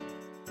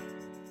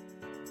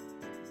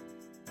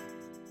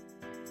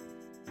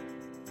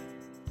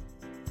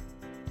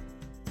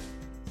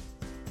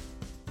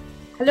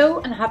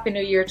Hello and Happy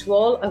New Year to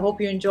all. I hope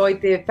you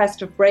enjoyed the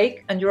festive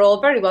break and you're all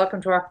very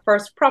welcome to our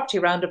first Property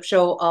Roundup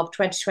show of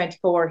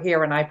 2024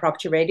 here on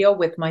iProperty Radio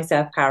with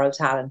myself, Carol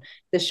Tallon.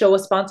 This show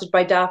is sponsored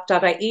by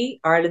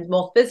daft.ie, Ireland's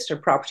most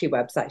visited property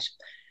website.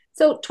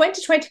 So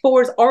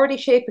 2024 is already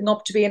shaping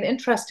up to be an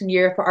interesting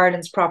year for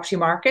Ireland's property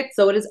market,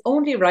 so it is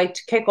only right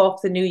to kick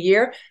off the new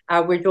year.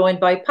 We're joined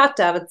by Pat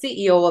Davitt,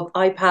 CEO of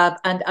IPAV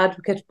and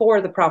advocate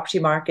for the property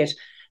market.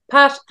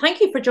 Pat, thank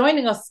you for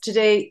joining us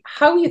today.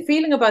 How are you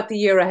feeling about the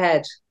year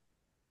ahead?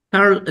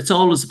 Carol, it's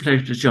always a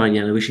pleasure to join you,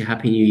 and I wish you a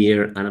happy new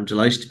year. And I'm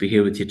delighted to be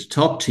here with you to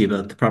talk to you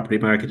about the property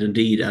market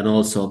indeed, and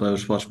also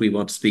about what we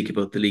want to speak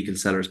about the legal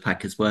sellers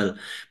pack as well.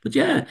 But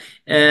yeah,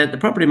 the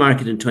property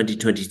market in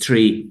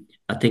 2023,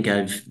 I think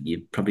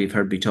you probably have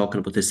heard me talking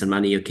about this on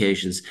many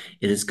occasions.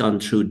 It has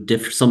gone through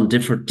some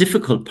different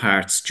difficult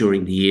parts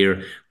during the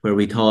year where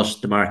we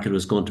thought the market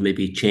was going to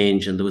maybe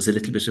change, and there was a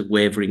little bit of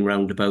wavering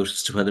roundabout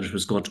as to whether it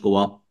was going to go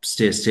up,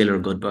 stay still, or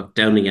go back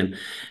down again.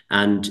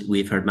 And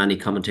we've heard many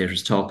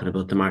commentators talking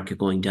about the market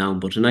going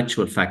down. But in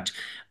actual fact,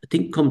 I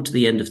think come to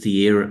the end of the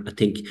year, I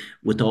think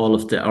with all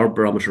of our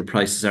barometer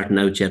prices aren't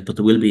out yet, but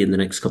there will be in the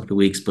next couple of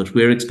weeks. But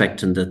we're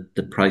expecting that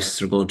the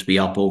prices are going to be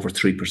up over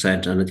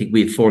 3%. And I think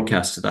we've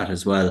forecasted that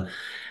as well.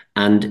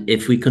 And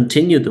if we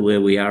continue the way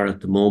we are at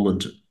the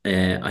moment,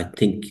 I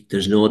think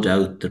there's no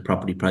doubt that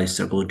property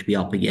prices are going to be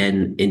up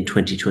again in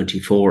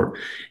 2024.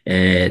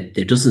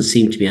 There doesn't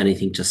seem to be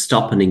anything to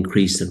stop an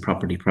increase in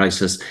property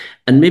prices,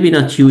 and maybe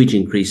not huge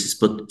increases,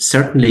 but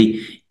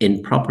certainly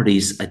in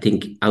properties, I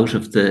think out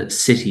of the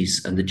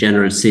cities and the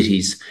general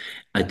cities,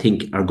 I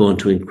think are going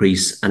to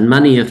increase. And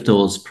many of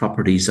those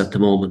properties at the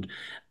moment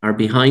are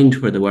behind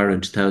where they were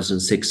in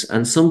 2006.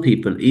 And some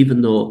people,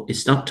 even though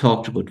it's not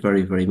talked about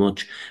very, very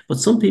much, but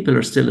some people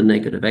are still in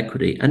negative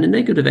equity, and a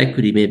negative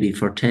equity maybe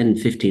for 10,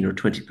 15 or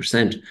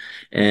 20%.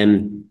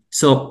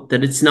 So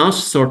that it's not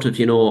sort of,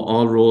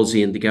 all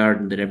rosy in the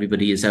garden that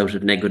everybody is out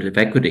of negative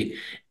equity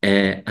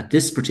at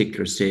this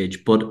particular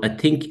stage. But I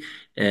think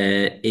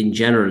in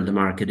general, the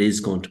market is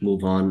going to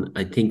move on.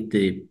 I think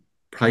the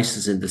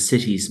prices in the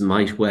cities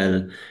might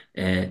well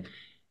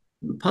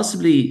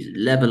possibly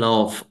level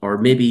off or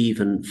maybe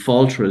even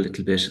falter a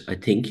little bit, I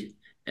think.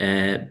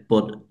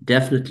 But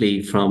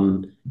definitely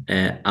from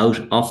out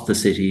of the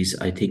cities,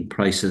 I think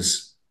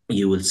prices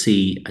you will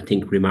see, I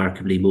think,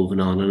 remarkably moving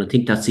on. And I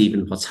think that's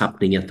even what's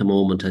happening at the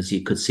moment, as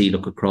you could see,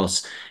 look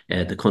across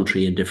the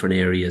country in different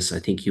areas. I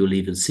think you'll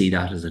even see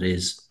that as it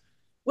is.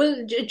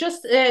 Well,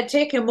 just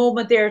take a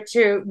moment there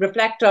to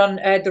reflect on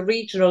the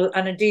regional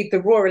and indeed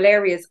the rural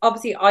areas.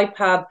 Obviously,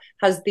 IPAB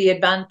has the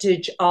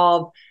advantage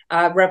of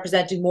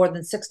representing more than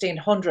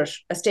 1,600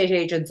 estate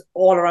agents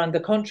all around the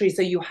country.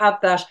 So you have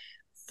that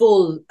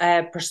full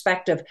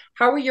perspective.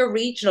 How are your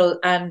regional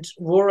and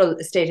rural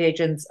estate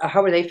agents?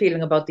 How are they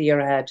feeling about the year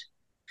ahead?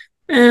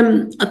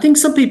 I think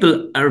some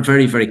people are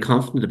very, very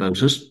confident about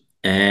it.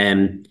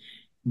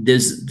 I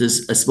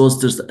suppose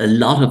there's a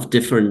lot of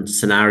different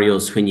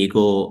scenarios when you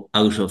go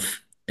out of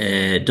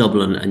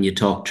Dublin and you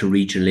talk to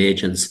regional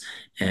agents.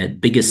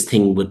 Biggest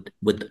thing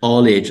with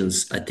all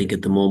agents, I think,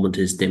 at the moment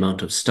is the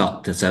amount of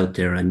stock that's out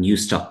there and new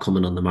stock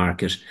coming on the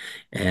market.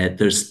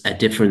 There's a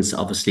difference,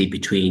 obviously,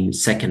 between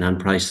second-hand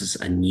prices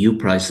and new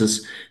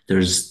prices.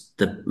 There's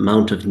the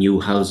amount of new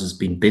houses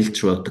being built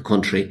throughout the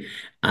country,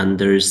 and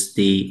there's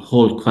the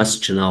whole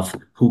question of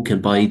who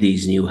can buy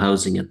these new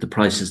housing at the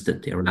prices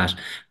that they're at,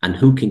 and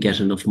who can get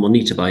enough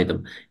money to buy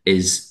them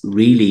is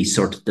really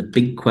sort of the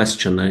big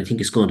question. And I think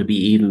it's going to be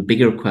even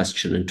bigger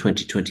question in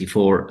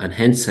 2024. And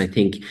hence, I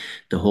think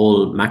the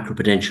whole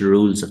macroprudential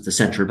rules of the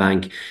central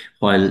bank,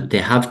 while they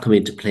have come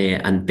into play,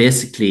 and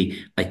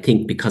basically, I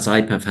think because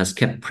IPAF has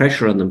kept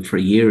pressure on them for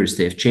years,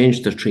 they've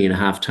changed their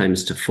 3.5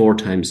 times to 4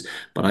 times.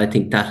 But I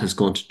think that is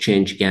going to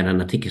change again.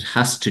 And I think it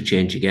has to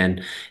change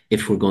again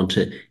if we're going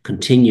to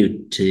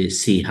continue to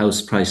see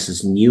house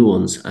prices, new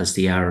ones, as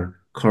they are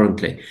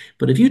currently.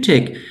 But if you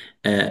take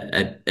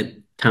a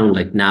town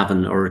like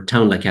Navan or a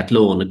town like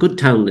Athlone, a good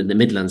town in the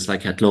Midlands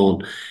like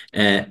Athlone,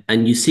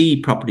 and you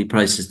see property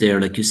prices there,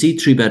 like you see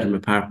 3-bedroom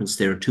apartments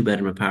there,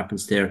 2-bedroom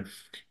apartments there,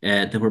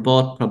 that were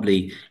bought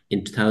probably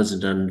in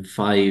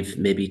 2005,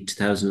 maybe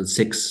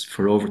 2006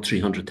 for over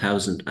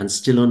 300,000 and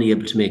still only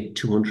able to make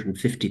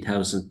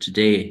 250,000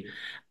 today.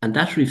 And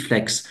that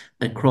reflects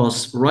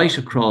right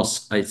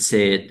across, I'd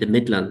say, the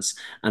Midlands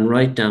and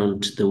right down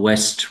to the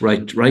west,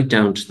 right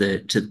down to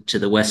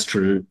the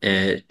western,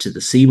 to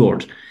the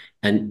seaboard.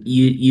 And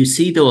you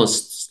see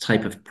those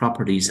type of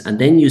properties, and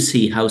then you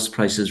see house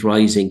prices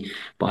rising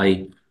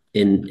by,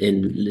 in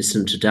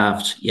listening to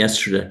Daft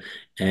yesterday,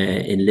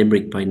 in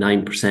Limerick by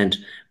 9%.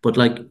 But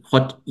like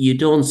what you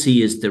don't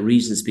see is the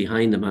reasons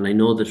behind them. And I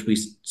know that we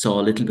saw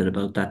a little bit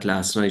about that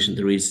last night and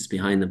the reasons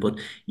behind them, but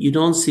you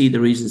don't see the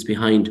reasons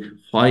behind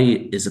why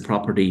is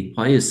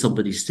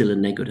somebody still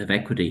in negative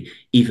equity,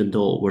 even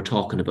though we're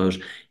talking about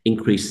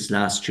increases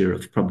last year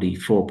of probably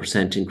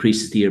 4%,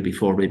 increases the year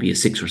before, maybe a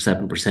 6 or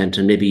 7%,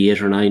 and maybe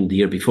 8 or 9 the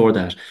year before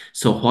that.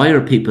 So why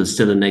are people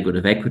still in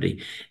negative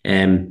equity?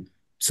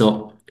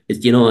 So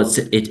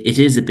it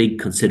is a big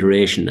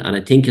consideration. And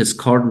I think as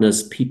Corden,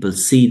 as people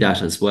see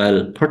that as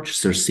well,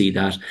 purchasers see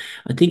that,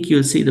 I think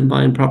you'll see them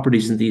buying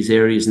properties in these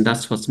areas, and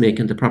that's what's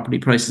making the property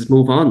prices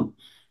move on.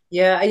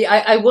 Yeah,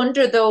 I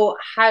wonder though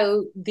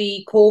how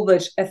the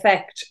COVID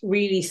effect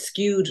really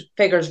skewed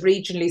figures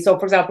regionally. So,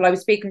 for example, I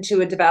was speaking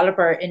to a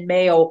developer in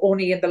Mayo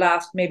only in the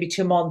last maybe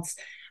 2 months,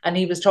 and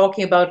he was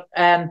talking about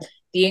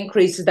the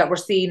increases that we're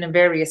seeing in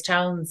various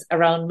towns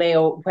around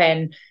Mayo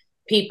when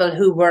people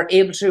who were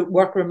able to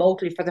work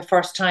remotely for the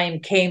first time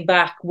came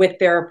back with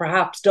their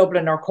perhaps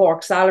Dublin or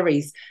Cork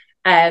salaries.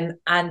 And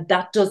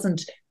that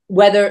doesn't,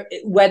 whether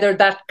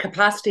that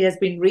capacity has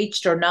been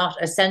reached or not,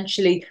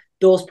 essentially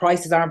those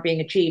prices aren't being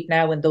achieved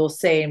now in those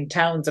same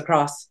towns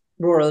across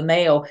rural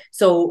Mayo.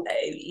 So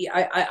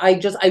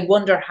I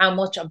wonder how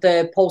much of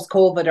the post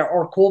COVID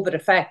or COVID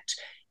effect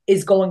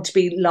is going to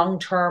be long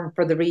term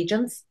for the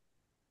regions.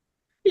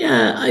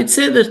 Yeah, I'd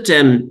say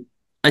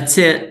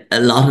a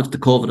lot of the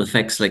COVID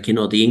effects, like,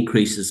 the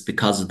increases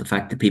because of the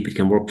fact that people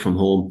can work from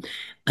home.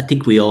 I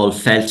think we all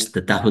felt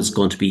that that was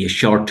going to be a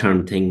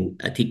short-term thing.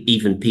 I think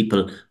even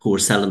people who were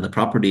selling the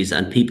properties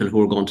and people who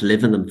were going to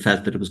live in them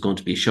felt that it was going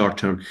to be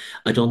short-term.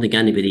 I don't think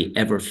anybody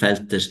ever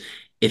felt that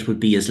it would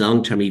be as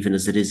long-term even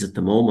as it is at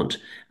the moment.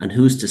 And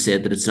who's to say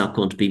that it's not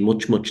going to be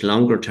much, much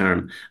longer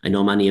term? I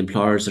know many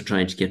employers are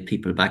trying to get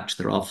people back to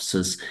their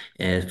offices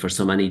for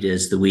so many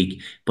days of the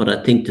week. But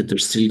I think that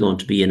there's still going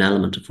to be an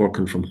element of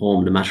working from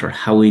home, no matter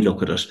how we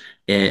look at it.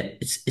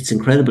 It's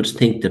incredible to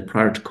think that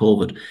prior to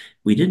COVID,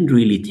 we didn't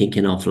really think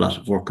an awful lot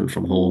of working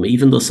from home,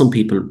 even though some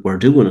people were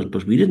doing it,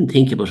 but we didn't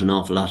think about an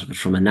awful lot of it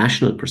from a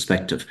national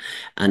perspective.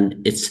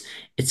 And it's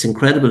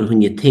incredible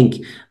when you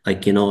think,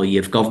 like,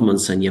 you have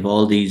governments and you have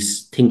all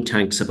these think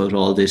tanks about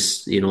all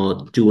this,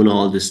 doing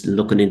all this,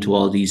 looking into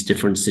all these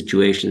different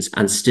situations,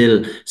 and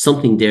still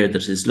something there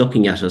that is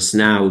looking at us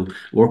now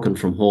working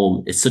from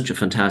home. It's such a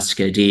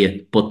fantastic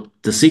idea, but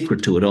the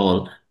secret to it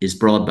all is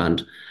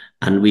broadband.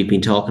 And we've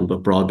been talking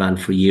about broadband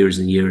for years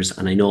and years.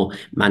 And I know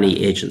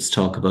many agents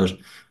talk about,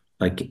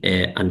 like,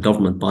 and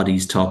government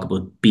bodies talk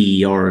about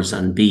BERs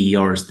and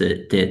BERs,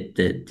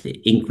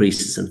 the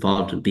increases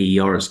involved in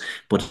BERs.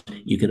 But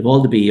you can have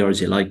all the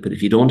BERs you like, but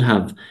if you don't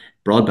have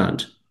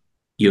broadband,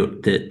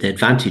 the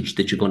advantage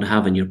that you're going to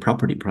have in your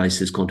property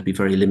price is going to be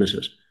very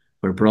limited,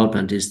 where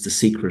broadband is the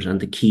secret and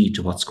the key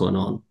to what's going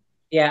on.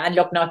 Yeah, and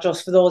look, not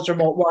just for those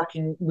remote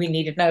working, we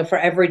need it now for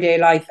everyday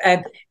life.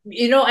 And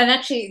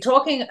actually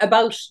talking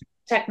about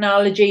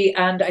technology,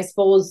 and I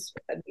suppose,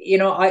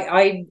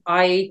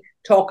 I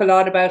talk a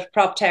lot about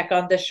prop tech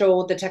on the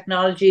show, the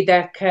technology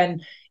that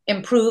can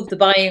improve the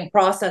buying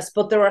process,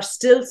 but there are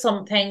still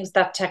some things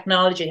that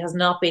technology has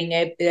not been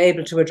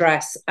able to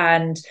address.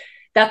 And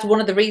that's one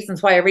of the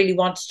reasons why I really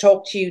want to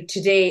talk to you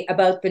today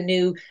about the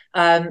new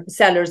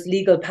seller's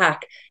legal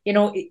pack.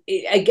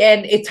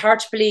 Again, it's hard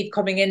to believe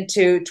coming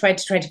into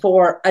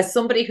 2024, as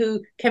somebody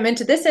who came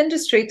into this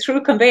industry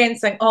through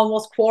conveyancing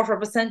almost quarter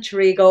of a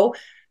century ago.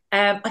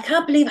 I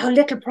can't believe how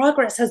little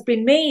progress has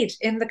been made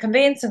in the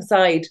conveyancing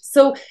side.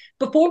 So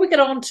before we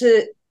get on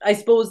to, I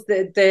suppose,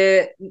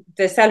 the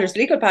seller's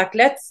legal pack,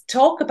 let's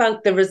talk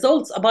about the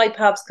results of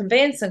IPAV's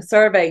conveyancing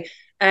survey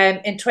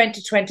in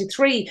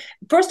 2023.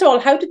 First of all,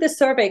 how did this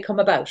survey come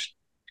about?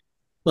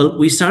 Well,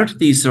 we started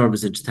these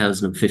surveys in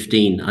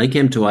 2015. I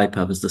came to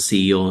IPAV as the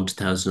CEO in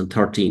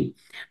 2013.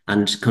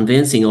 And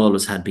conveyancing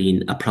always had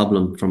been a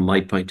problem from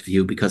my point of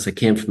view because I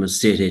came from a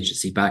state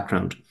agency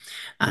background.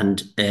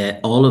 And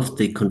all of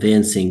the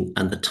conveyancing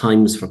and the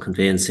times for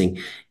conveyancing,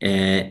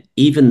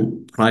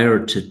 even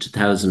prior to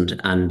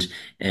 2000 and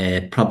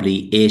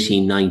probably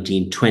 18,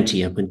 19,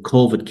 20, and when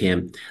COVID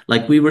came,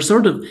 like, we were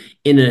sort of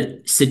in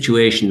a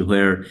situation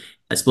where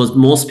I suppose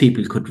most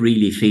people could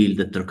really feel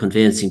that their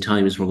conveyancing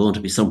times were going to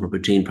be somewhere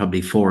between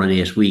probably 4 and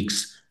 8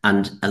 weeks.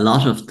 And a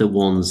lot of the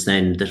ones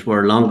then that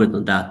were longer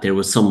than that, there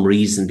was some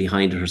reason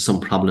behind it or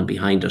some problem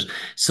behind it.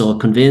 So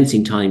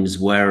conveyancing times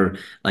were,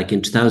 like,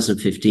 in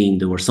 2015,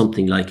 there were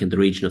something like in the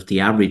region of,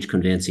 the average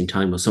conveyancing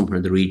time was somewhere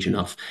in the region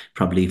of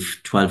probably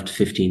 12 to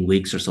 15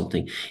 weeks or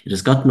something. It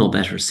has got no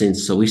better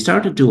since. So we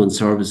started doing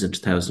surveys in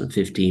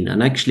 2015.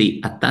 And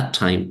actually at that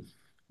time,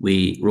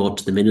 we wrote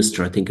to the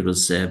minister. I think it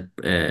was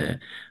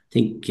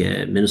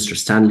Minister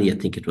Stanley, I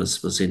think it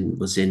was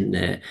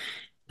in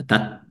at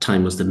that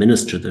time was the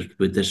minister that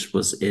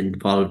was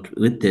involved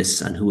with this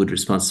and who had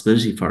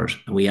responsibility for it.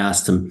 And we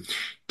asked them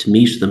to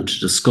meet them to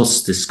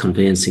discuss this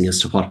conveyancing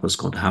as to what was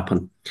going to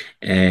happen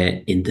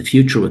in the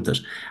future with it.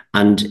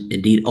 And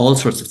indeed, all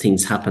sorts of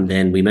things happened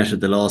then. We met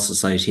at the Law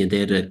Society and they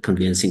had a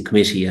conveyancing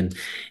committee, and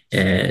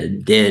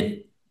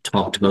they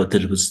talked about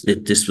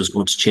that this was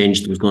going to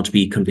change. There was going to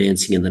be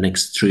conveyancing in the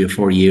next 3 or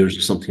 4 years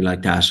or something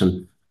like that.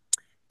 And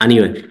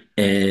anyway,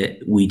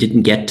 we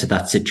didn't get to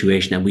that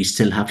situation, and we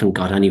still haven't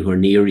got anywhere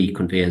near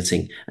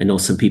e-conveyancing. I know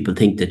some people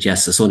think that,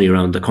 yes, it's only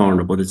around the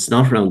corner, but it's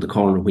not around the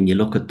corner when you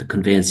look at the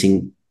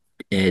conveyancing,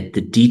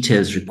 the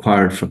details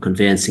required for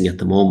conveyancing at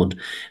the moment,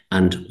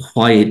 and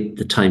why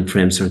the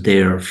timeframes are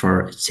there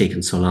for it's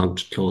taking so long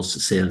to close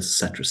the sales,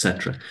 etc.,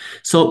 etc.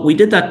 So we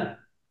did that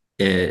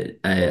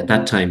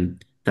that time.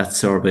 that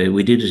survey.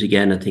 We did it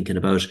again, I think, in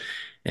about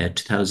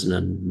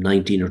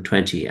 2019 or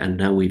 20, and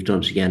now we've done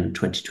it again in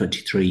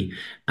 2023.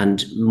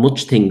 And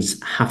much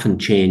things haven't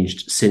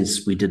changed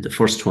since we did the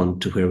first one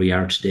to where we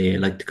are today.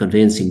 Like the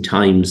conveyancing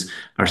times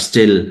are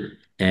still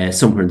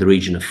somewhere in the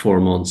region of 4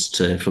 months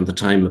from the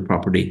time a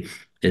property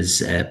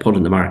is put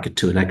in the market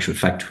to an actual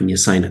fact when you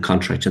sign a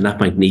contract, and that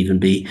mightn't even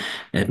be,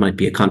 it might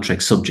be a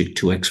contract subject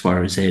to X, Y,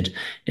 or Z.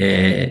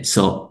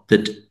 So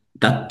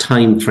that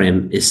time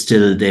frame is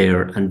still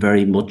there and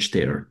very much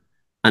there,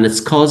 and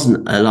it's causing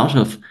a lot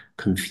of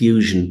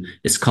confusion.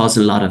 It's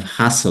causing a lot of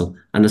hassle,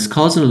 and it's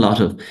causing a lot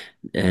of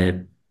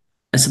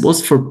I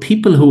suppose for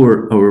people who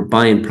are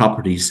buying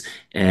properties,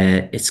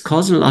 it's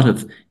causing a lot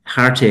of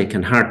heartache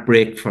and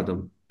heartbreak for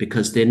them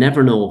because they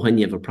never know when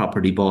you have a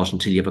property bought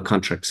until you have a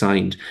contract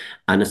signed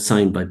and it's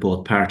signed by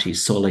both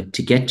parties. So, like,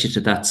 to get you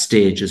to that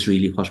stage is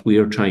really what we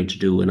are trying to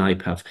do in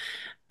IPAV.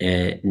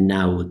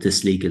 Now, with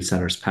this legal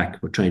sellers pack,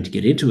 we're trying to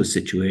get into a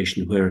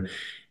situation where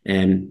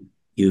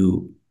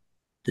you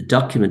the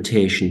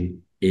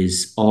documentation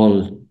is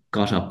all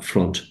got up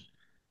front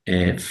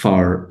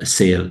for a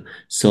sale.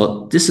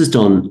 So this is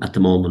done at the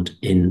moment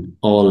in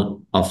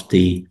all of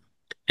the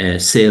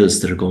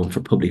sales that are going for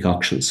public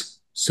auctions.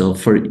 So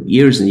for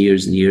years and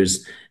years and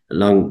years,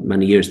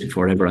 many years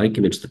before ever I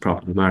came into the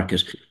property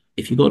market,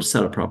 if you go to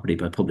sell a property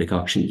by public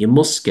auction, you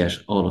must get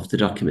all of the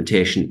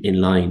documentation in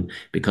line,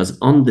 because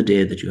on the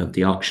day that you have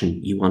the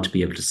auction, you want to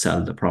be able to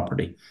sell the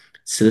property.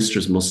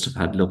 Solicitors must have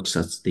had looks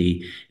at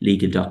the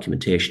legal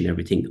documentation,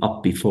 everything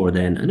up before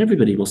then, and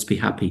everybody must be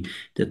happy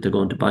that they're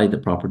going to buy the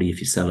property if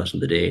you sell it on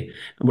the day.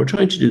 And we're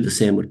trying to do the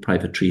same with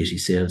private treaty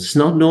sales. It's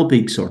not no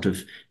big sort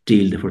of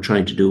deal that we're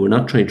trying to do. We're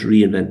not trying to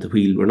reinvent the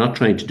wheel. We're not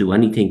trying to do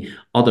anything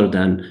other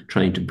than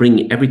trying to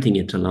bring everything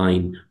into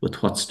line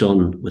with what's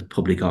done with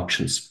public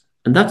auctions.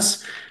 And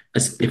that's,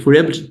 if we're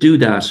able to do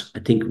that, I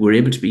think you're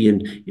able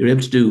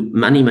to do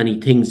many,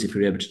 many things if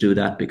you're able to do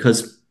that,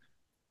 because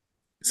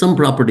some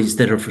properties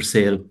that are for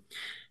sale,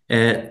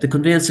 the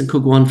conveyancing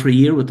could go on for a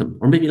year with them,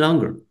 or maybe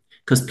longer,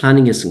 because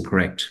planning isn't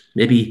correct.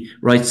 Maybe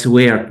rights of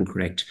way aren't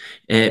correct.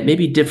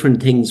 Maybe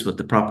different things with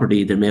the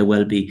property. There may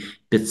well be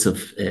bits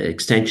of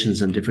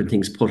extensions and different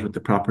things put with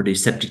the property,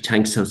 septic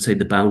tanks outside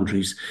the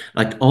boundaries,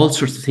 like all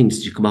sorts of things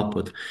that you come up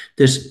with.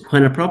 There's,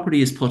 when a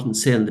property is put on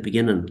sale in the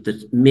beginning,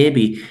 that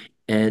maybe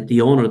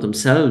the owner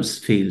themselves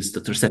feels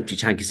that their septic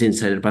tank is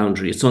inside a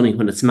boundary. It's only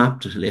when it's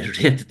mapped at a later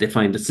date that they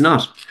find it's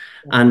not.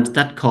 And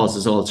that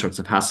causes all sorts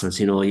of hassles.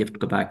 You know, you have to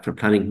go back for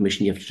planning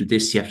permission, you have to do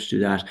this, you have to do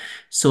that.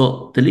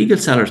 So the legal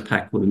sellers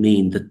pack will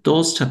mean that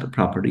those type of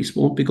properties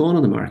won't be going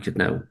on the market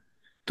now.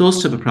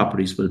 Those type of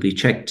properties will be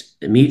checked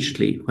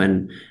immediately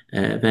when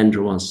a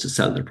vendor wants to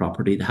sell their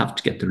property. They have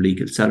to get their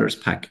legal sellers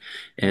pack.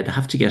 They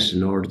have to get it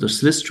in order. The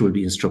solicitor will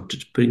be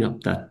instructed to bring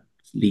up that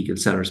legal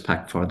sellers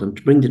pack for them,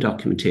 to bring the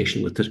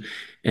documentation with it.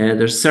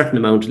 There's a certain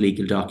amount of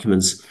legal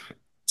documents.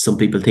 Some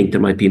people think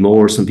there might be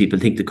more. Some people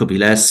think there could be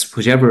less.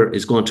 Whichever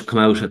is going to come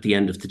out at the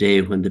end of the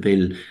day when the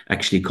bill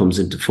actually comes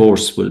into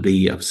force will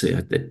be, obviously,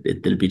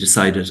 it'll be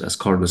decided as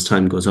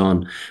time goes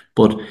on.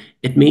 But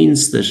it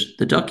means that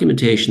the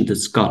documentation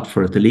that's got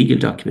for it, the legal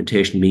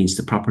documentation, means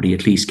the property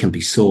at least can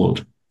be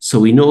sold. So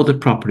we know that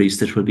properties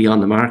that will be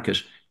on the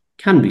market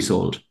can be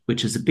sold,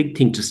 which is a big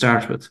thing to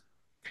start with.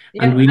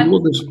 Yeah, and we know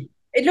that.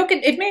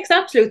 It makes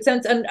absolute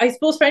sense. And I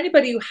suppose for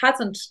anybody who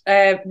hasn't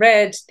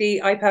read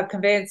the IPAV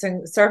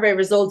conveyancing survey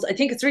results, I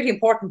think it's really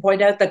important to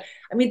point out that,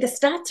 I mean, the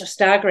stats are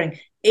staggering.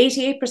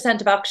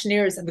 88% of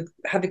auctioneers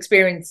have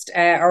experienced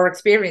or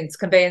experience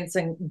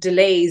conveyancing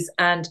delays,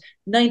 and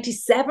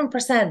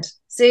 97%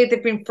 say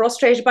they've been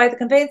frustrated by the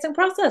conveyancing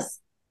process.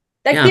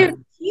 Like, Yeah. they're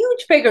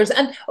huge figures.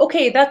 And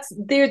okay,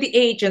 they're the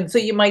agent. So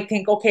you might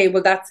think, okay,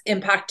 well, that's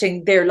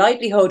impacting their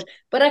livelihood.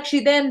 But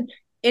actually then,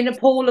 in a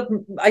poll of,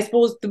 I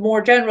suppose, the more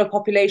general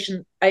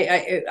population,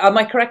 am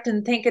I correct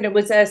in thinking it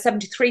was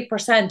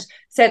 73%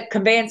 said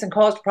conveyancing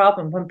caused a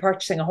problem when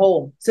purchasing a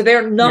home? So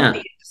they're not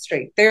the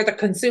industry, they're the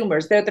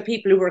consumers, they're the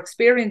people who are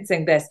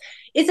experiencing this.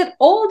 Is it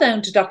all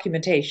down to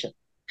documentation?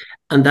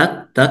 And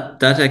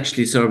that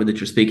actually survey that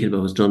you're speaking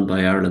about was done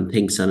by Ireland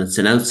Thinks, and it's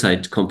an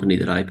outside company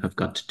that IPAV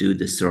got to do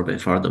this survey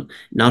for them.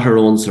 Not our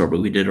own survey.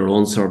 We did our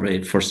own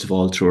survey, first of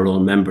all, through our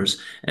own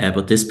members.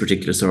 But this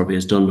particular survey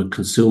is done with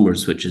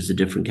consumers, which is a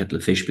different kettle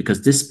of fish,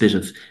 because this bit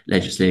of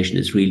legislation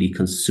is really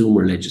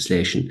consumer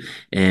legislation.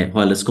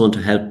 While it's going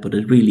to help, but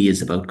it really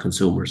is about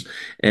consumers.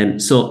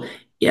 So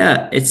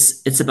yeah,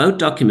 it's about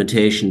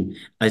documentation.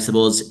 I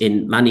suppose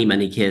in many,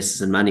 many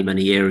cases, in many,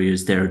 many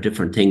areas, there are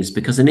different things,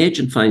 because an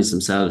agent finds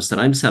themselves that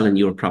I'm selling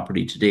your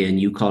property today and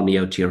you call me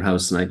out to your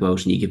house and I go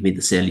out and you give me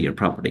the sale of your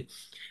property,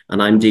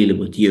 and I'm dealing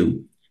with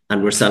you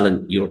and we're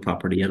selling your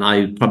property, and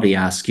I probably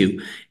ask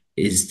you,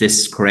 is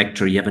this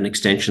correct? Or you have an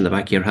extension in the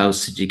back of your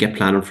house? Did you get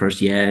planning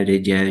first? Yeah, I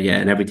did. Yeah, yeah.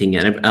 And everything,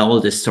 and all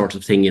this sort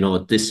of thing,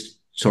 this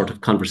sort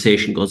of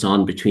conversation goes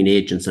on between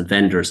agents and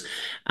vendors,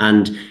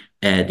 and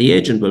the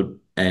agent will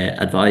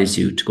advise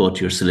you to go to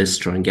your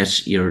solicitor and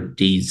get your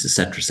deeds,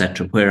 etc.,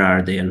 etc. Where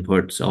are they, and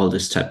where's all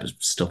this type of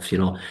stuff,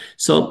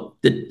 So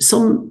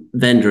some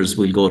vendors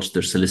will go to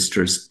their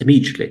solicitors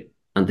immediately,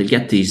 and they'll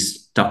get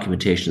these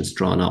documentations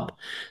drawn up.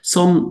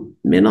 Some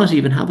may not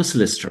even have a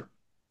solicitor.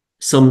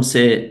 Some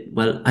say,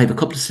 well, I have a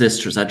couple of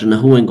solicitors. I don't know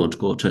who I'm going to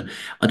go to.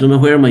 I don't know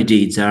where my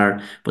deeds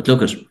are. But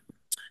look,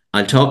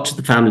 I'll talk to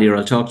the family, or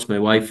I'll talk to my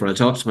wife, or I'll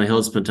talk to my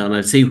husband, and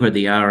I'll see where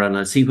they are, and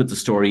I'll see what the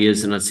story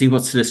is, and I'll see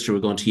what solicitor we're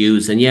going to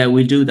use. And yeah,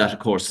 we'll do that, of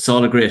course. It's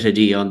all a great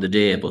idea on the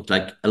day, but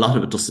like a lot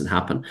of it doesn't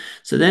happen.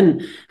 So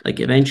then, like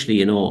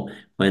eventually,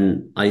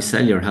 when I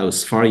sell your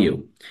house for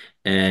you,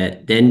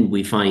 then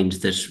we find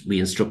that we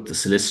instruct the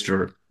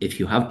solicitor, if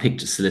you have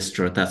picked a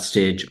solicitor at that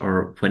stage,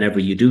 or whenever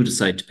you do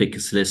decide to pick a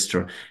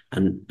solicitor,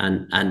 and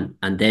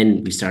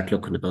then we start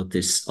looking about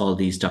all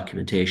these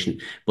documentation.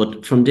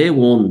 But from day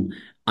one,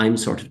 I'm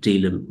sort of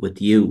dealing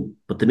with you.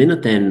 But the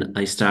minute then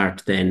I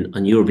start then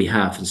on your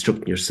behalf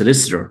instructing your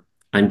solicitor,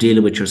 I'm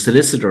dealing with your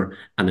solicitor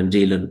and I'm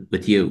dealing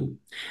with you.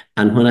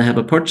 And when I have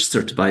a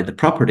purchaser to buy the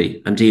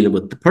property, I'm dealing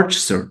with the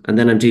purchaser, and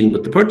then I'm dealing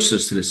with the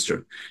purchaser's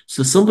solicitor.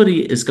 So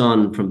somebody is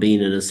gone from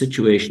being in a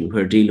situation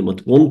where dealing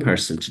with one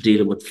person to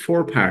dealing with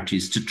four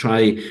parties to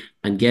try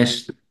and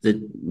get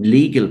the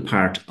legal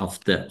part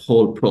of the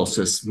whole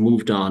process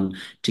moved on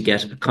to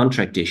get a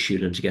contract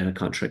issued and to get a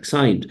contract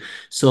signed.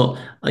 So,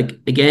 like,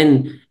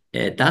 again,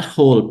 that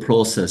whole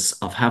process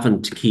of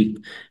having to keep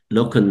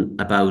looking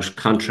about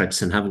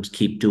contracts and having to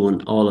keep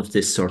doing all of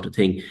this sort of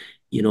thing,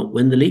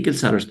 when the legal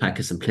seller's pack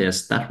is in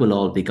place, that will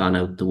all be gone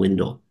out the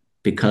window,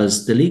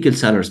 because the legal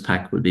seller's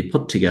pack will be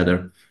put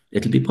together.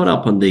 It'll be put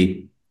up on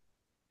the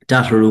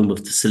data room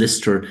of the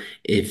solicitor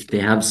if they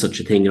have such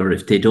a thing, or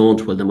if they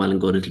don't, well, then well and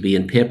good, it'll be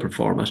in paper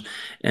format.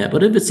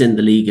 But if it's in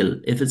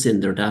if it's in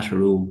their data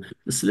room,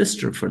 the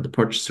solicitor for the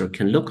purchaser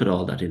can look at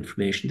all that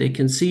information. They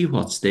can see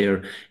what's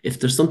there. If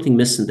there's something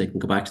missing, they can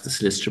go back to the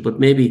solicitor, but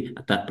maybe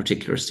at that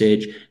particular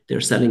stage,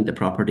 they're selling the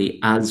property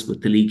as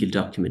with the legal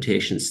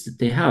documentations that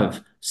they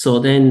have. So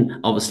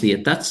then, obviously,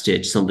 at that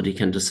stage, somebody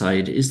can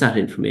decide, is that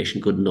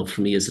information good enough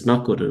for me? Is it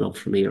not good enough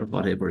for me, or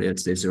whatever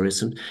else is or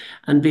isn't?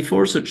 And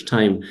before such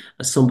time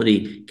as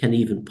somebody can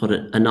even put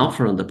an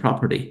offer on the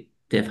property,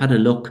 they've had a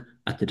look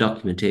at the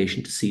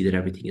documentation to see that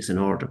everything is in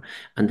order.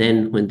 And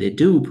then when they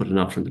do put an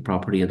offer on the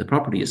property and the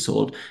property is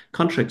sold,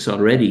 contracts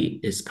already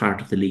is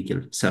part of the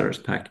legal seller's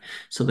pack.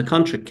 So the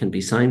contract can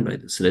be signed by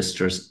the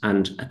solicitors,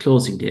 and a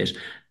closing date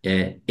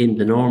in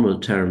the normal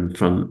term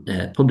from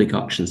public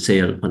auction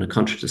sale, when a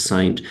contract is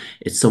signed,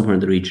 it's somewhere in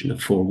the region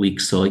of 4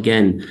 weeks. So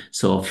again,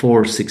 a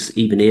 4, 6,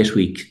 even 8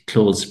 week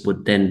close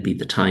would then be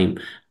the time.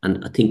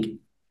 And I think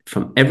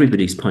from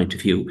everybody's point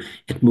of view,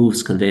 it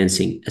moves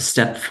conveyancing a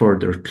step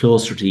further,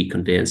 closer to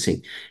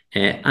e-conveyancing.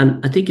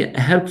 And I think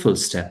a helpful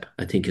step,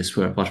 I think, is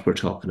what we're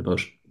talking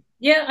about.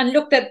 Yeah, and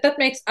look, that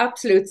makes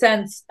absolute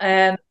sense.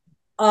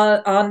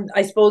 On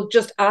I suppose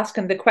just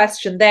asking the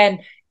question then,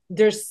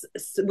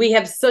 we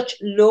have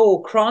such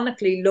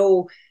chronically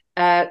low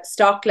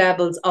stock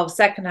levels of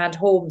secondhand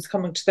homes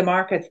coming to the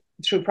market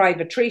through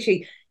private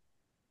treaty.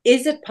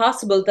 Is it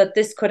possible that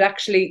this could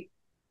actually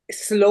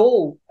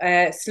slow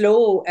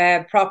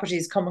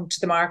properties coming to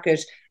the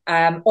market,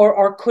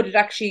 or could it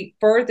actually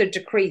further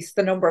decrease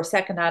the number of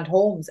secondhand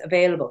homes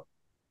available?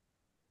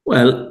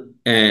 Well,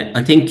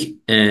 I think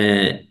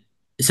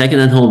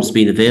second-hand homes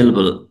being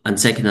available and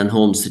second-hand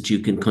homes that you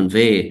can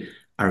convey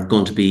are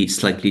going to be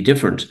slightly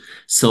different.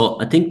 So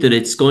I think that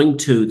there's going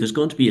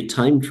to be a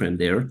time frame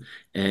there.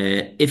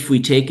 If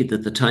we take it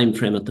that the time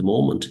frame at the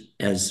moment,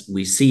 as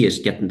we see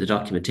it, getting the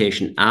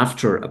documentation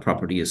after a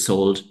property is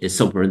sold, is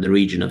somewhere in the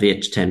region of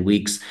 8 to 10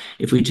 weeks.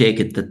 If we take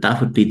it that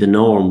would be the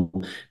norm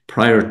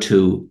prior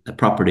to a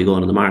property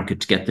going on the market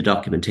to get the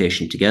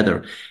documentation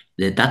together,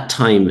 that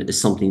time is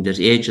something that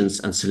agents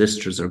and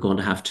solicitors are going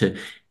to have to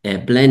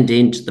blend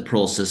into the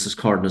process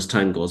as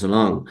time goes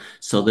along,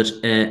 so that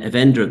a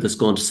vendor that's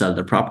going to sell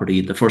their property,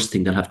 the first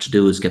thing they'll have to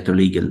do is get their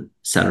legal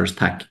seller's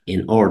pack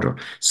in order,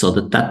 so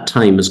that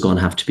time is going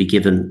to have to be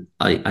given,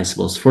 I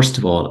suppose, first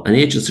of all, and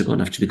agents are going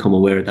to have to become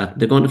aware of that.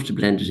 They're going to have to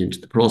blend it into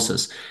the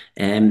process.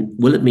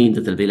 Will it mean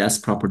that there'll be less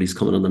properties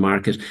coming on the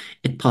market?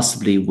 It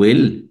possibly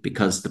will,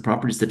 because the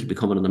properties that will be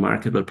coming on the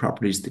market are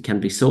properties that can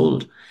be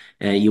sold.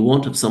 You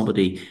won't have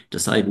somebody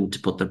deciding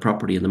to put their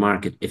property in the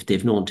market if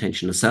they've no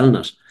intention of selling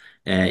it.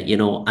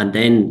 And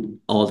then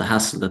all the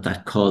hassle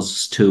that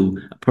causes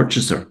to a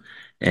purchaser,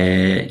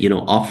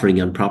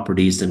 offering on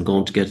properties and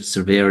going to get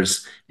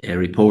surveyors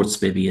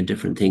reports maybe and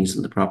different things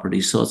in the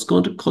property. So it's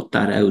going to cut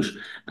that out.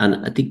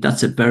 And I think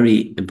that's a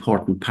very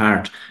important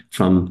part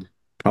from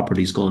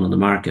properties going on the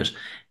market.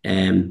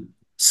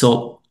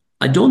 So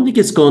I don't think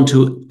it's going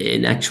to,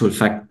 in actual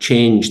fact,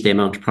 change the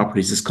amount of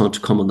properties that's going to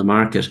come on the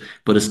market,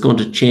 but it's going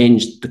to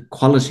change the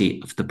quality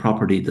of the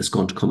property that's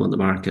going to come on the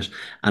market.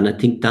 And I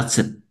think that's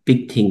a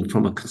big thing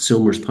from a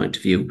consumer's point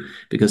of view,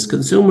 because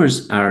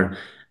consumers are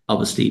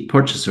obviously,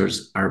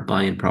 purchasers are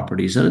buying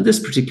properties. And in this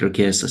particular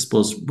case, I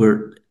suppose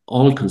we're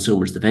all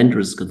consumers. The vendor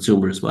is a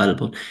consumer as well.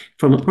 But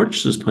from a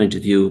purchaser's point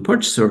of view, a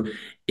purchaser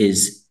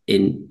is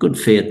in good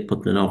faith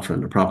putting an offer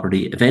on the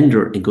property. A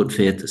vendor in good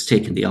faith is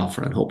taking the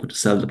offer and hoping to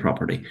sell the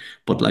property.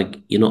 But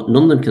none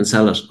of them can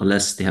sell it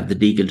unless they have the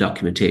legal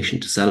documentation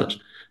to sell it.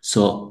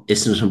 So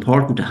isn't it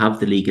important to have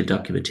the legal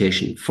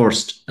documentation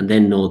first and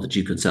then know that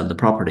you can sell the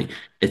property?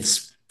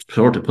 It's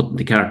sort of putting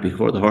the cart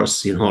before the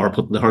horse, or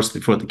putting the horse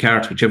before the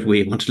cart, whichever way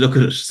you want to look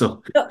at it.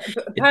 So, No,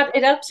 Pat,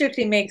 it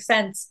absolutely makes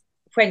sense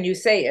when you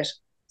say it.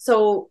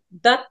 So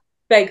that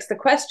begs the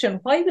question,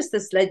 why was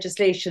this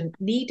legislation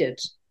needed?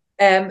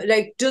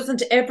 Like,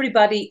 doesn't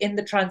everybody in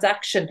the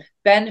transaction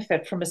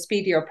benefit from a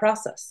speedier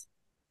process?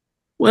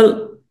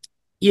 well,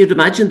 you'd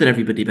imagine that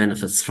everybody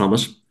benefits from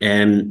it.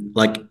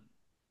 Like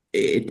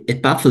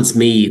it baffles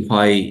me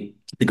why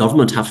the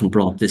government haven't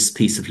brought this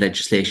piece of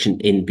legislation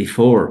in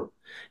before.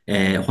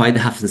 Why they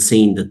haven't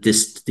seen that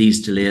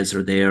these delays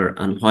are there,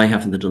 and why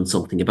haven't they done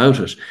something about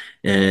it?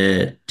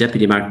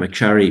 Deputy Mark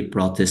McSharry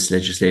brought this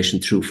legislation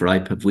through for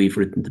IPAV. We've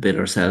written the bill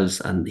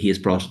ourselves, and he has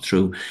brought it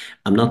through.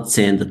 I'm not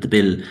saying that the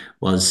bill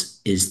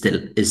is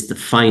the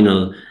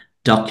final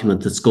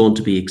document that's going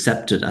to be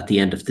accepted at the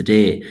end of the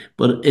day.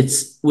 But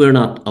we're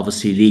not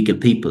obviously legal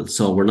people,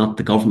 so we're not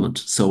the government,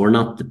 so we're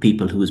not the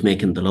people who's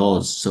making the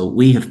laws. So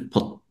we have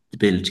put the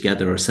bill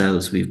together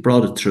ourselves. We've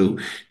brought it through.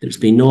 There's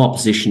been no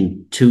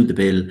opposition to the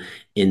bill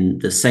in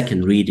the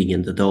second reading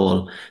in the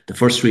Dáil. The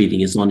first reading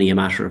is only a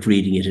matter of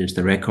reading it into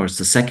the records.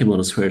 The second one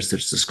is where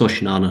there's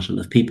discussion on it, and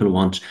if people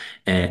want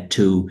they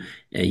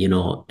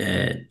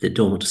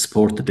don't want to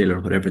support the bill or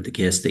whatever the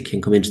case, they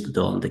can come into the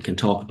Dáil and they can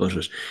talk about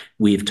it.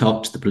 We've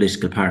talked to the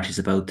political parties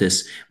about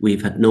this.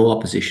 We've had no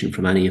opposition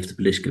from any of the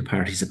political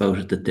parties about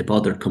it, that they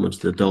bothered coming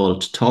to the Dáil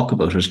to talk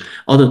about it,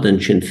 other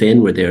than Sinn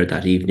Féin were there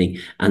that evening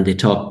and they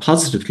talked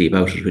positively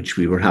about it, which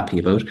we were happy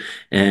about.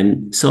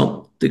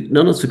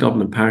 None of the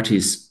government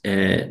parties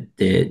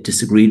they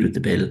disagreed with the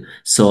bill.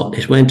 So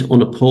it went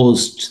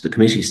unopposed to the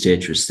committee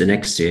stage, which is the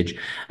next stage.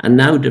 And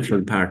now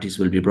different parties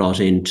will be brought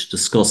in to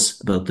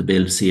discuss about the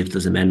bill, to see if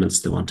there's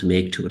amendments they want to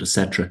make to it,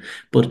 etc.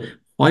 But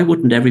why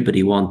wouldn't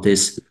everybody want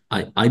this?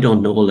 I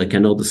don't know. Like, I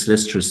know the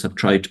solicitors have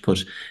tried to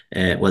put,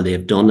 they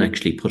have done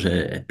actually put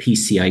a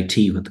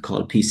PCIT, what they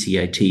call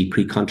PCIT,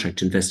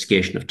 pre-contract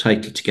investigation of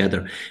title,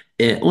 together.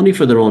 Only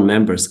for their own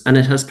members, and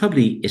it has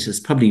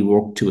probably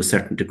worked to a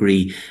certain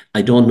degree.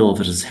 I don't know if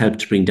it has helped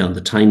to bring down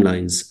the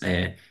timelines.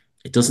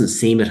 It doesn't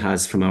seem it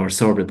has from our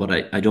survey,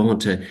 but I don't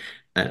want to.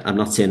 I'm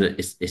not saying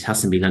it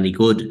hasn't been any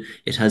good.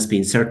 It has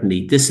been,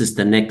 certainly. This is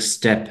the next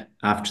step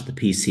after the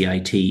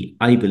PCIT,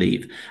 I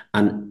believe,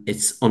 and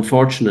it's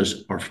unfortunate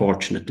or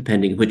fortunate,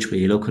 depending which way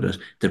you look at it,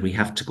 that we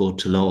have to go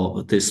to law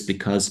with this,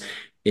 because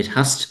it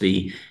has to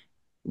be.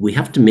 We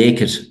have to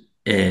make it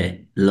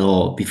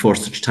law before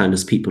such time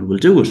as people will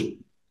do it.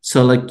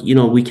 So,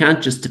 we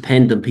can't just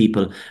depend on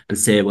people and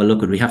say, well,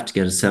 look, we have to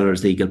get a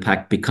seller's legal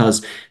pack,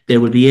 because there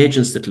will be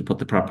agents that will put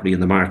the property in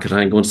the market.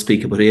 I'm going to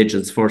speak about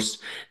agents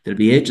first. There'll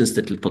be agents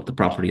that will put the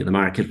property in the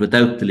market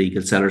without the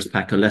legal seller's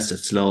pack, unless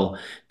it's law.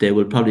 There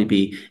will probably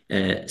be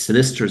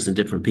solicitors and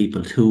different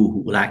people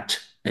who will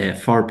act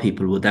for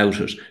people without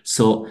it.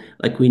 So,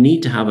 we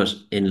need to have it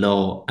in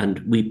law, and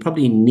we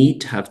probably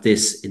need to have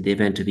this in the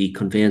event of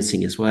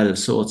e-conveyancing as well.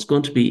 So it's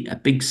going to be a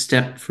big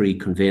step for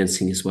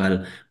e-conveyancing as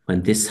well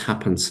when this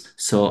happens.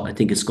 So I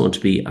think it's going to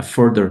be a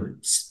further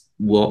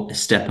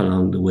step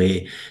along the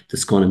way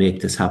that's going to make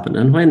this happen.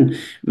 And when the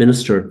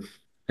Minister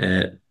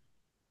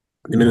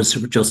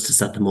for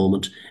Justice at the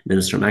moment,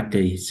 Minister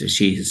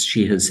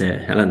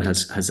MacDay, Helen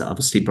has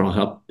obviously brought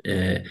up,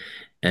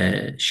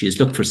 she has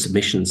looked for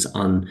submissions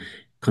on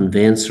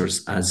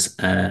conveyancers as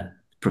a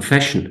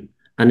profession.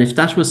 And if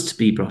that was to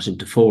be brought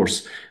into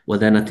force, well,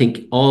 then I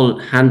think all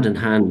hand in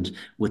hand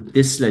with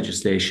this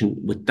legislation,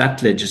 with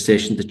that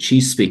legislation that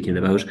she's speaking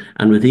about,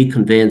 and with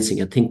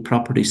e-conveyancing, I think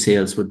property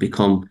sales would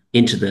become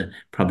into the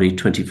probably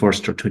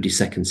 21st or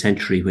 22nd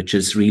century, which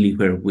is really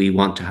where we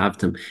want to have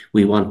them.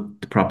 We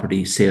want the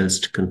property sales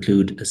to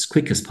conclude as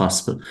quick as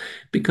possible,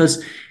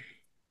 because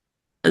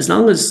as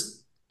long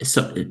as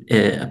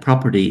a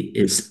property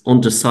is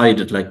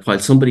undecided, like while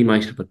somebody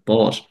might have it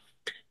bought,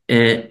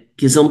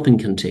 gazumping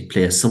can take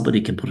place.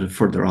 Somebody can put a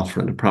further offer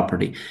on a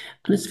property.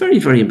 And it's very,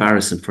 very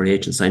embarrassing for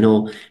agents. I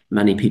know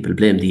many people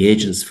blame the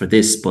agents for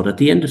this, but at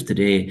the end of the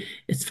day,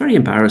 it's very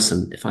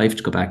embarrassing if I have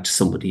to go back to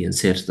somebody and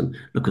say to them,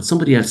 look, could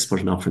somebody else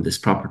put an offer on this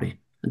property?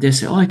 And they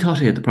say, oh, I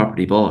thought I had the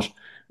property bought.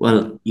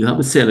 Well, you have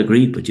a sale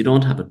agreed, but you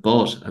don't have it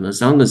bought. And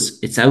as long as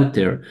it's out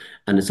there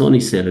and it's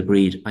only sale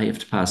agreed, I have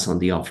to pass on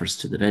the offers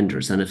to the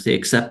vendors. And if they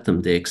accept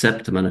them, they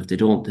accept them. And if they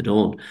don't, they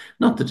don't.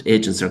 Not that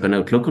agents are going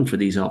out looking for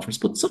these offers,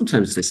 but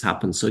sometimes this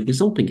happens. So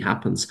something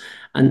happens.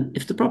 And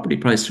if the property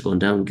price are going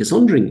down,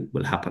 gesundering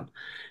will happen,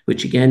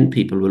 which again,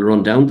 people will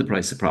run down the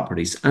price of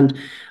properties. And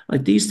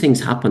these things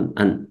happen.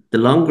 And the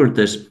longer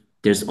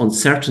there's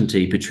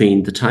uncertainty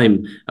between the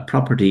time a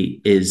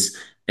property is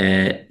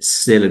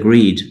sale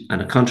agreed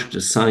and a contract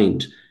is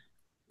signed,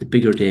 the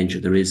bigger danger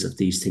there is of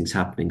these things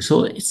happening.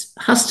 So it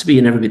has to be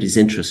in everybody's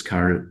interest,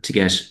 Carol, to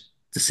get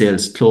the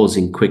sales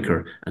closing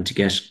quicker and to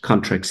get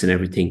contracts and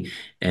everything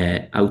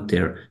out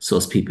there so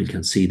as people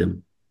can see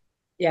them.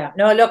 Yeah,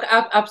 no, look,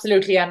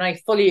 absolutely, and I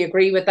fully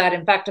agree with that.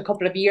 In fact, a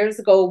couple of years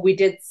ago, we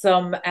did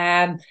some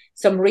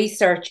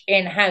research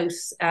in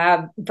house.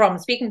 From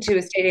speaking to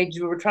estate agents,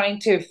 we were trying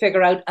to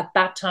figure out at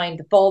that time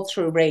the fall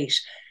through rate,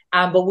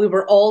 but we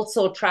were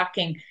also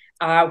tracking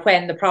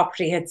when the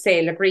property had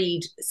sale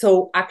agreed.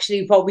 So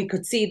actually, what we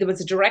could see, there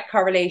was a direct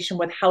correlation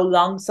with how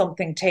long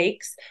something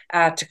takes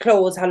to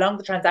close, how long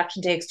the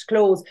transaction takes to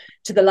close,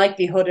 to the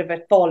likelihood of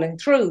it falling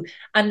through.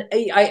 And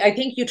I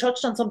think you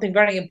touched on something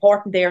very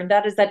important there, and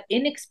that is that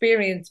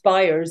inexperienced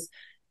buyers,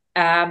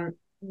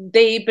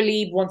 they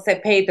believe once they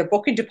paid their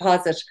booking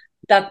deposit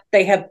that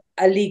they have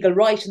a legal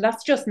right, and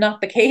that's just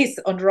not the case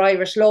under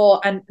Irish law.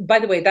 And by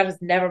the way, that has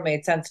never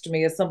made sense to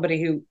me as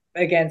somebody who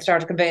again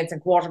started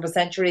conveyancing quarter of a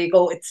century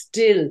ago. It's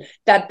still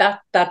that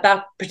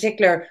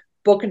particular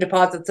booking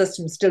deposit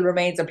system still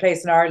remains in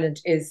place in Ireland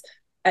is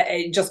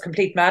just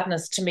complete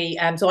madness to me.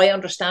 So I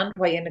understand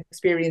why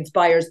inexperienced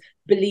buyers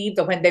believe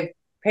that when they've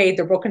paid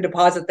their booking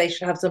deposit, they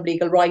should have some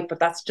legal right, but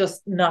that's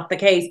just not the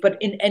case. But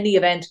in any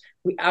event,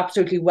 we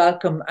absolutely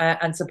welcome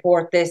and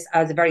support this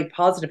as a very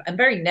positive and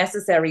very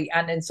necessary,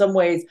 and in some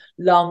ways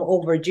long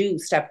overdue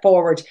step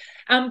forward.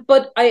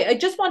 But I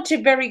just want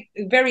to very,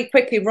 very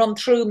quickly run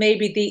through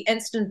maybe the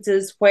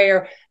instances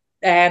where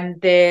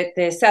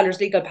the seller's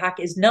legal pack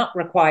is not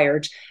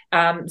required.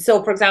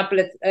 So, for example,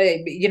 it's,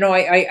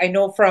 I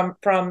know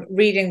from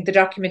reading the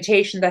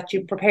documentation that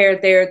you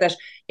prepared there that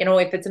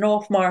if it's an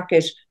off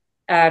market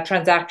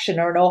transaction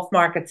or an off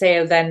market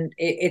sale, then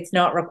it's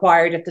not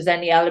required. If there's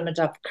any element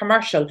of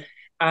commercial,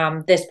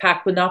 this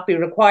pack will not be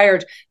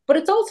required. But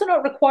it's also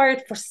not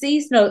required for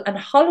seasonal and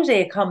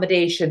holiday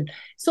accommodation.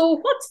 So,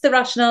 what's the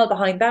rationale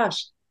behind that?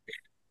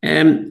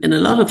 In a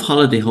lot of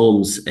holiday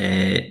homes,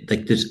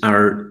 like there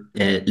are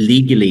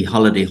legally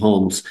holiday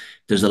homes,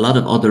 there's a lot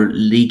of other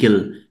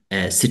legal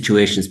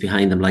situations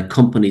behind them, like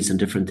companies and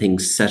different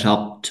things set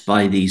up to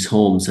buy these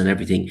homes and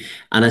everything.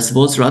 And I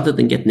suppose rather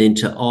than getting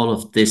into all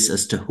of this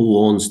as to who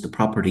owns the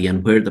property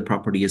and where the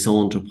property is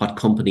owned or what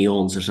company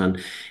owns it and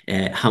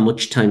how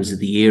much times of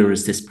the year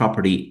is this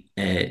property,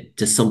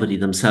 does somebody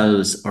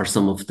themselves or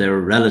some of their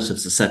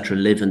relatives, etc.,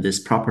 live in this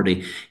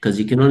property? Because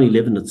you can only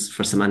live in it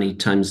for so many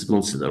times,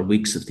 months or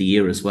weeks of the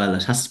year as well.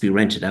 It has to be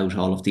rented out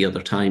all of the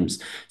other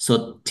times.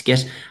 So to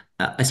get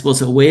I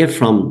suppose, away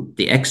from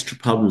the extra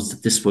problems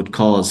that this would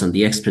cause and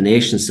the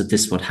explanations that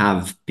this would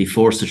have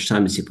before such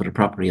time as you put a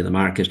property in the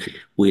market,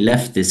 we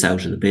left this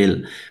out of the bill.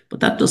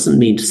 But that doesn't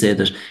mean to say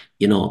that,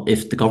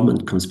 if the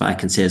government comes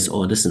back and says,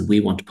 oh, listen,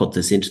 we want to put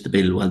this into the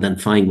bill, well, then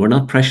fine. We're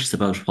not precious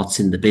about what's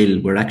in the bill.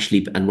 We're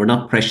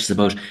not precious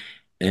about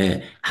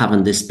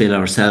having this bill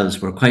ourselves.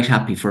 We're quite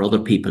happy for other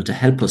people to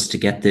help us to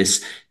get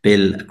this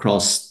bill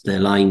across the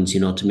lines,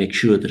 to make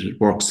sure that it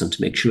works and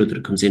to make sure that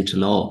it comes into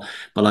law.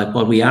 But like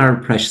what we are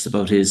precious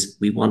about is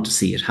we want to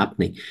see it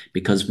happening,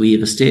 because we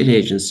have estate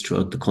agents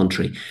throughout the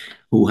country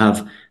who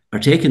are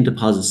taking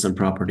deposits on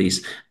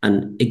properties.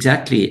 And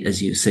exactly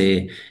as you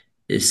say,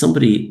 if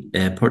somebody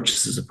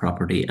purchases a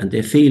property and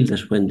they feel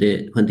that when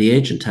the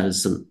agent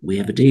tells them we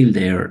have a deal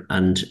there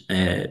and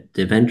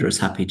the vendor is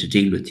happy to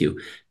deal with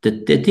you,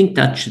 that they think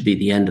that should be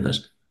the end of it.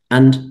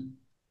 And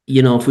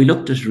if we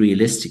looked at it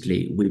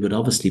realistically, we would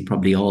obviously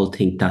probably all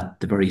think that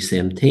the very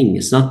same thing.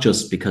 It's not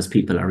just because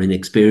people are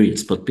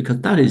inexperienced, but because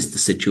that is the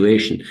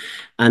situation.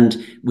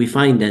 And we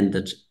find then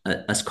that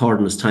as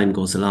time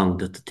goes along,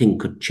 that the thing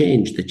could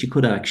change, that you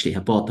could actually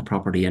have bought the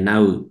property and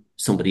now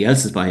somebody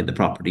else is buying the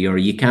property, or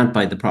you can't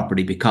buy the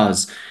property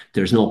because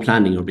there's no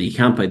planning, or you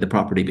can't buy the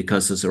property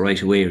because there's a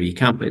right of way, or you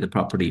can't buy the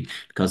property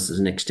because there's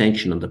an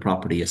extension on the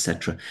property,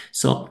 etc.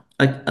 So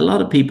like a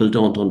lot of people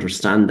don't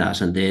understand that,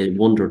 and they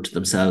wonder to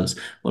themselves,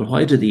 well,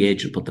 why did the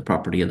agent put the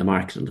property in the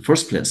market in the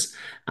first place?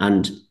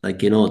 And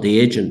the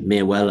agent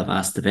may well have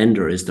asked the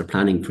vendor, is there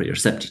planning for your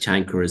septic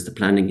tank, or is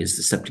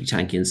the septic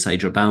tank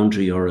inside your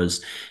boundary, or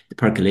is the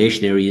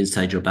percolation area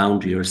inside your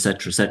boundary, or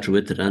etc.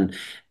 with it? And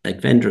like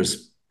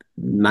vendors,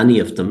 many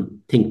of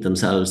them think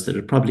themselves that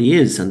it probably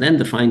is, and then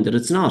they find that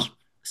it's not.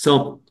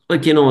 So,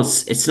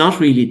 it's not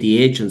really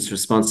the agent's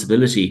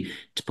responsibility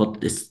to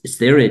put this, it's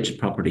their agent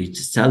property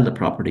to sell the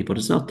property, but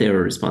it's not their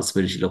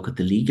responsibility to look at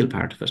the legal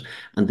part of it.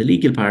 And the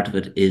legal part of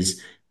it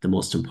is the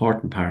most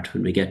important part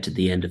when we get to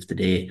the end of the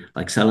day.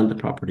 Like selling the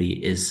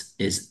property is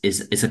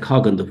a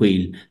cog on the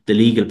wheel. The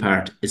legal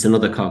part is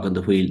another cog on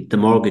the wheel. The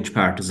mortgage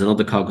part is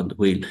another cog on the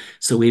wheel.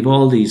 So we've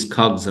all these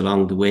cogs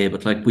along the way,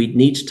 but like we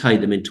need to tie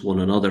them into one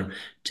another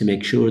to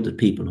make sure that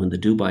people, when they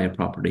do buy a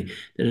property,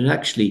 that it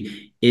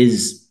actually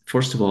is,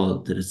 first of all,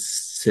 that it's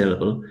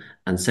saleable,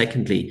 and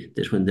secondly,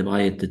 that when they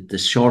buy it, that the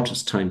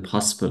shortest time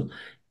possible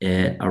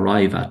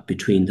arrive at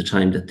between the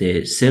time that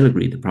they sale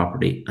agree the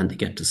property and they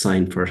get to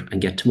sign for it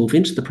and get to move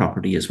into the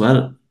property as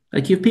well.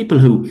 Like you have people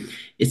who,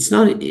 it's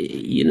not,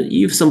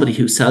 you have somebody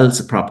who sells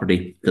a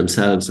property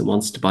themselves and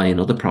wants to buy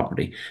another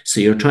property. So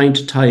you're trying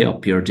to tie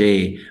up your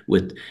day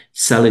with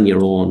selling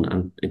your own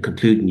and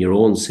concluding your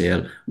own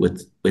sale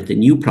with a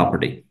new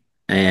property.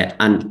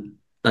 And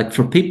like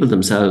for people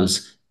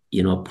themselves,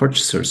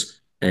 purchasers,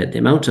 the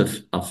amount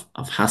of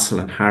hassle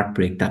and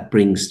heartbreak that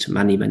brings to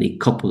many, many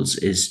couples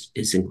is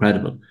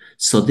incredible.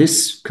 So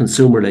this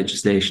consumer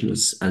legislation,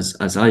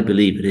 as I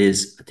believe it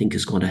is, I think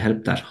is going to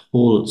help that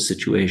whole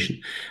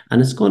situation.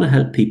 And it's going to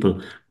help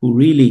people who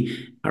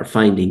really are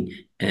finding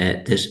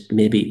that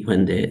maybe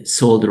when they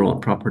sold their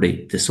own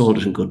property, they sold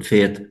it in good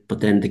faith,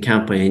 but then they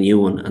can't buy a new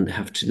one, and they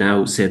have to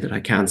now say that I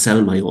can't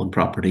sell my own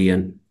property,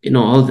 and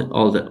all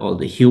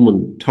the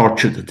human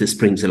torture that this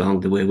brings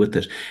along the way with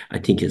it. I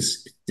think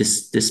is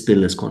this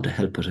bill is going to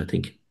help it, I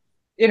think.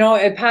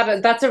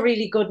 Pat, that's a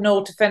really good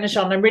note to finish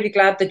on. I'm really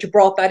glad that you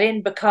brought that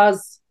in,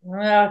 because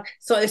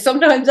so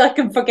sometimes I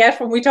can forget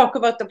when we talk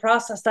about the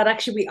process that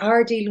actually we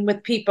are dealing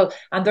with people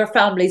and their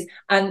families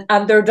and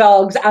their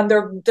dogs and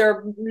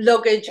their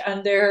luggage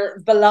and their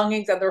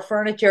belongings and their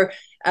furniture.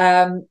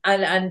 And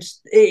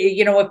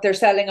if they're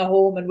selling a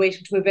home and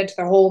waiting to move into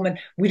their home, and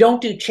we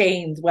don't do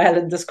chains well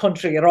in this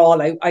country at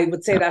all. I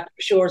would say that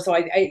for sure. So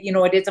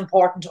it is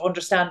important to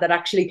understand that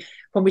actually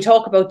when we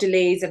talk about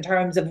delays in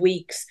terms of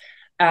weeks,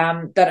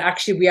 that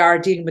actually we are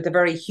dealing with a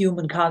very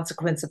human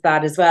consequence of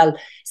that as well.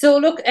 So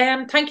look,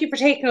 thank you for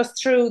taking us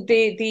through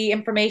the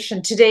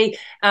information today.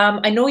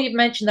 I know you've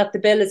mentioned that the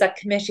bill is at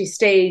committee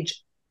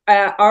stage.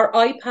 Are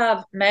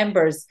IPAV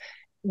members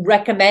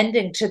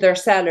recommending to their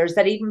sellers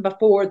that even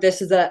before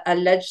this is a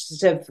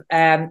legislative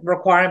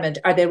requirement,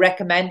 are they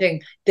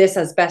recommending this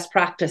as best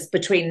practice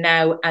between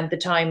now and the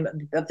time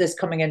of this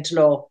coming into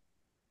law?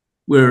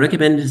 We're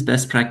recommending as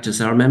best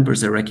practice. Our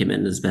members are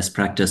recommending as best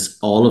practice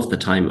all of the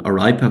time. Our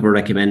IPAV are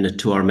recommended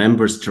to our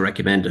members to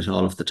recommend it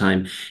all of the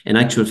time. In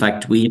actual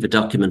fact, we have a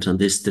document on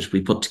this that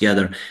we put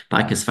together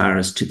back as far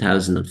as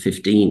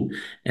 2015,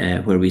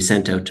 where we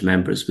sent out to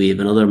members. We have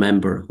another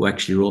member who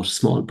actually wrote a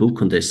small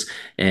book on this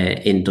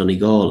in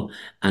Donegal,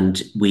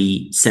 and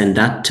we send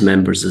that to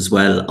members as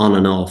well, on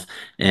and off.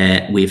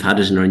 We've had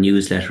it in our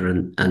newsletter,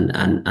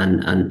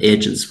 and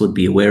agents would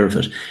be aware of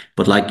it.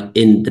 But like,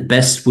 in the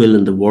best will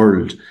in the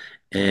world,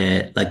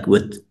 like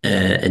with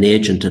an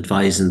agent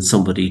advising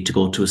somebody to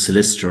go to a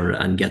solicitor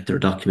and get their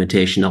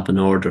documentation up in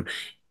order,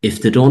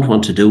 if they don't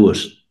want to do it,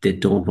 they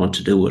don't want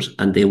to do it,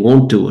 and they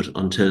won't do it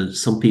until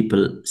some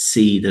people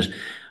see that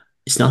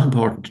it's not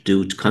important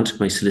to contact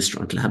my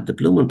solicitor until I have the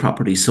blooming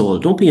property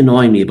sold. Don't be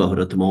annoying me about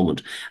it at the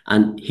moment.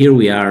 And here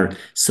we are.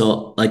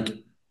 So like,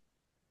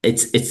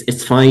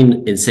 it's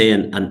fine in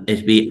saying, and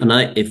it'd be, and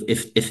I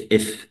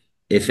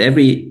if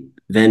every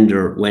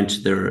vendor went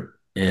to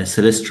their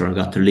solicitor and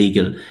got their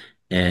legal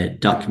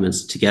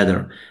documents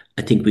together,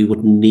 I think we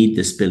wouldn't need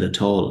this bill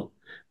at all.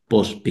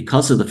 But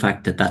because of the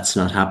fact that that's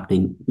not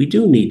happening, we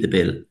do need the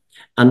bill.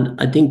 And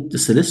I think the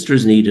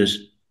solicitors need it,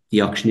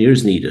 the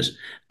auctioneers need it,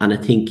 and I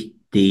think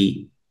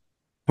the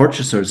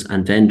purchasers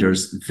and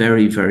vendors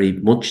very, very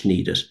much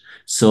need it.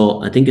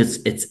 So I think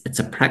it's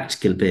a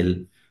practical bill.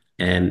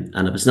 And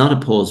if it's not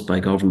opposed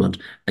by government,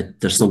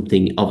 there's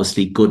something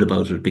obviously good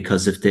about it,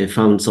 because if they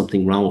found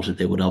something wrong with it,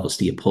 they would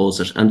obviously oppose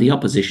it, and the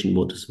opposition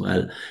would as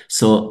well.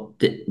 So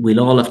we'll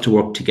all have to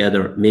work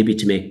together maybe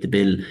to make the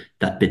bill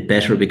that bit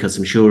better, because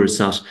I'm sure it's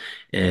not,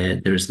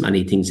 there's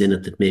many things in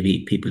it that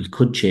maybe people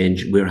could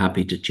change. We're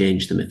happy to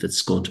change them if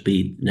it's going to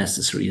be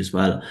necessary as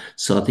well.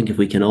 So I think if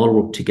we can all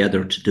work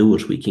together to do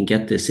it, we can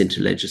get this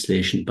into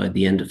legislation by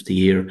the end of the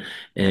year.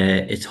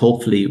 It's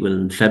hopefully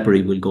in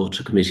February we'll go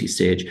to committee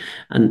stage,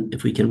 and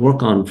if we can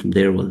work on from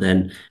there, well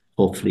then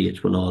hopefully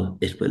it will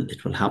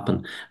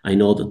happen. I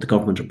know that the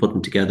government are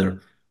putting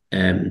together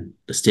the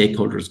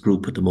stakeholders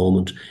group at the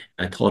moment.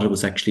 I thought it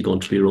was actually going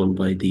to be run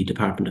by the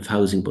Department of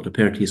Housing, but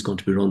apparently it's going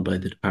to be run by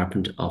the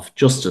Department of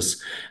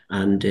Justice,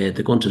 and they're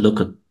going to look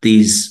at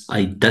this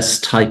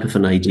type of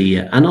an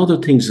idea and other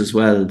things as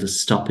well, the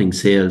stopping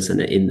sales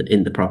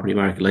in the property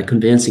market. Like,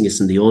 conveyancing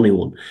isn't the only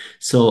one.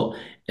 So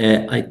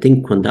I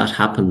think when that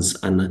happens,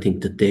 and I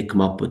think that they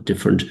come up with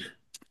different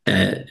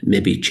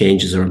maybe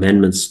changes or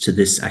amendments to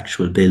this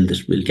actual bill,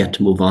 that we'll get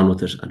to move on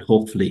with it, and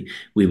hopefully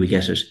we will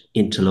get it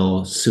into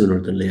law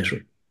sooner than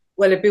later.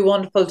 Well, it'd be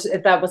wonderful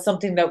if that was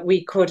something that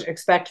we could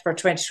expect for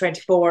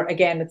 2024.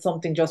 Again, it's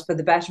something just for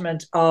the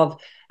betterment of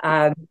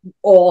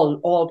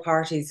all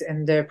parties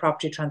in the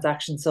property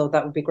transaction. So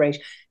that would be great.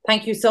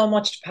 Thank you so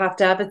much to Pat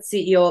Davitt,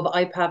 CEO of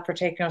IPAV, for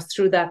taking us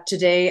through that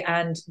today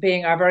and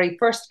being our very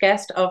first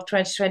guest of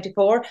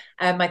 2024.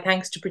 My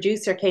thanks to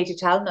producer Katie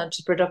Talon and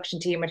to the production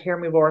team at Hear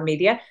Me Roar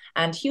Media.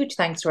 And huge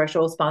thanks to our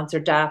show sponsor,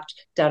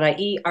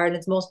 Daft.ie,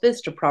 Ireland's most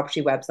visited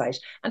property website.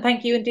 And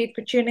thank you indeed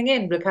for tuning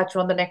in. We'll catch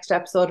you on the next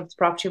episode of the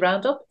Property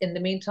Roundup. In the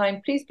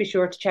meantime, please be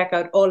sure to check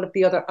out all of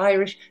the other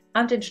Irish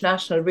and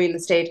international real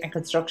estate and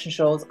construction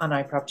shows on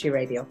iProperty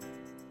Radio.